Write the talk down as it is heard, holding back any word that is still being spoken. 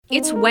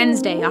It's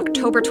Wednesday,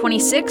 October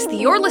 26th.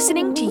 You're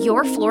listening to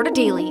Your Florida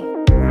Daily.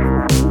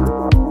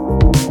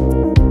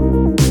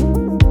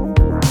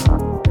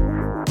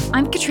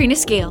 I'm Katrina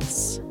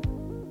Scales.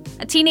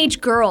 A teenage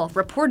girl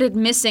reported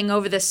missing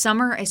over the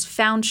summer is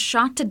found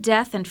shot to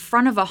death in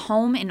front of a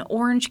home in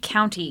Orange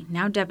County.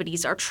 Now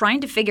deputies are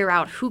trying to figure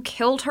out who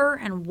killed her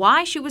and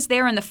why she was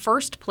there in the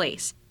first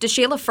place.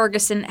 Deshayla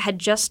Ferguson had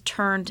just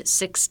turned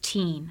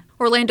 16.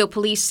 Orlando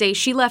police say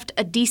she left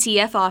a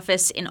DCF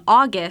office in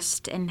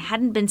August and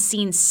hadn't been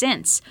seen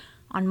since.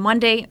 On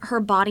Monday, her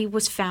body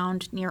was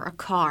found near a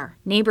car.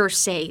 Neighbors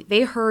say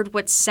they heard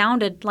what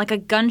sounded like a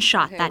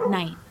gunshot that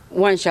night.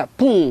 One shot,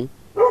 boom.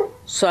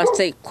 So I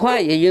stay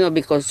quiet,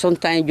 because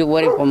sometimes you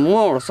worry for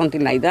more or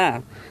something like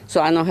that.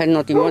 So I don't hear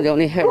nothing more. They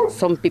only heard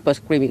some people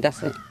screaming.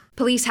 That's it.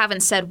 Police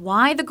haven't said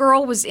why the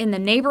girl was in the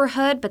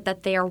neighborhood, but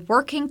that they are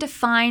working to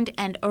find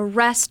and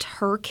arrest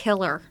her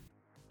killer.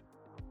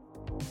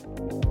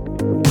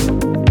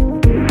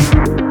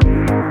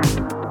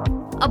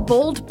 A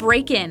bold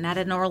break-in at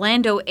an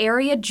Orlando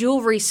area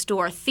jewelry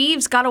store.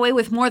 Thieves got away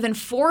with more than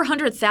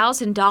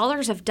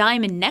 $400,000 of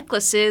diamond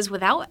necklaces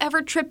without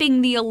ever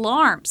tripping the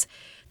alarms.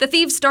 The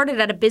thieves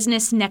started at a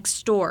business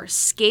next door,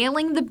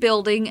 scaling the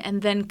building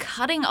and then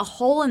cutting a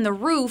hole in the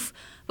roof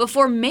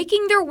before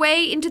making their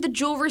way into the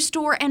jewelry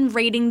store and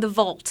raiding the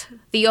vault.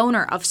 The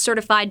owner of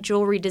Certified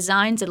Jewelry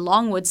Designs in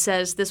Longwood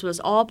says this was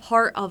all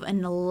part of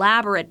an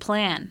elaborate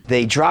plan.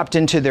 They dropped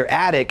into their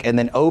attic and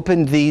then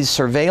opened these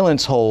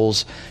surveillance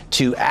holes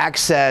to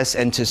access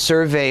and to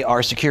survey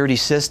our security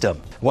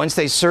system. Once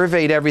they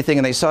surveyed everything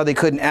and they saw they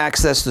couldn't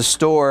access the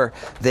store,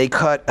 they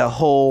cut a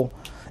hole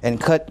and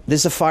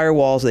this is a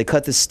firewall, so they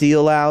cut the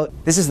steel out.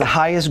 This is the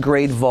highest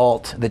grade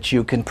vault that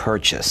you can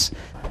purchase.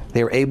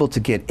 They were able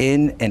to get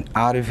in and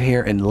out of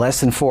here in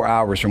less than 4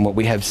 hours from what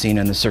we have seen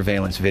in the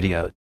surveillance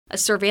video. A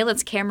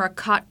surveillance camera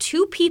caught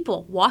two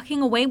people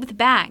walking away with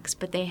bags,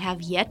 but they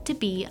have yet to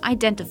be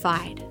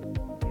identified.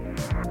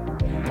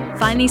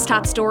 Find these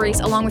top stories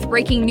along with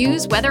breaking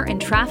news, weather,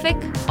 and traffic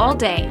all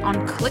day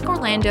on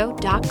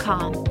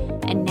clickorlando.com.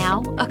 And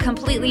now, a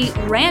completely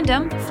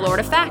random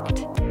Florida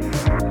fact.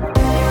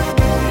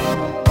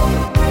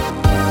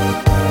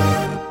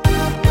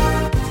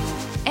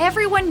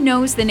 Everyone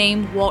knows the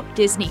name Walt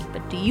Disney,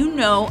 but do you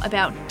know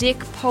about Dick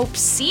Pope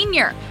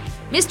Sr.?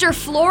 Mr.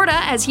 Florida,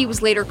 as he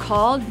was later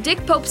called,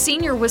 Dick Pope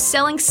Sr. was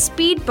selling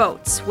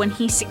speedboats when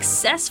he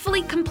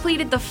successfully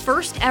completed the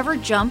first ever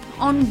jump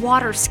on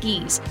water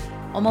skis.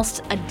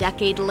 Almost a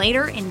decade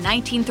later, in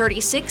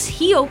 1936,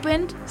 he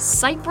opened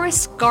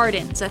Cypress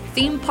Gardens, a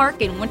theme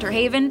park in Winter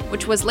Haven,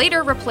 which was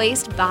later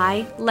replaced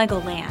by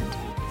Legoland.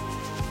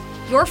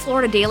 Your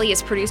Florida Daily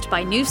is produced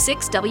by News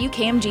 6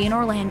 WKMG in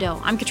Orlando.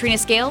 I'm Katrina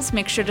Scales.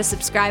 Make sure to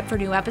subscribe for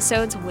new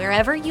episodes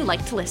wherever you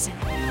like to listen.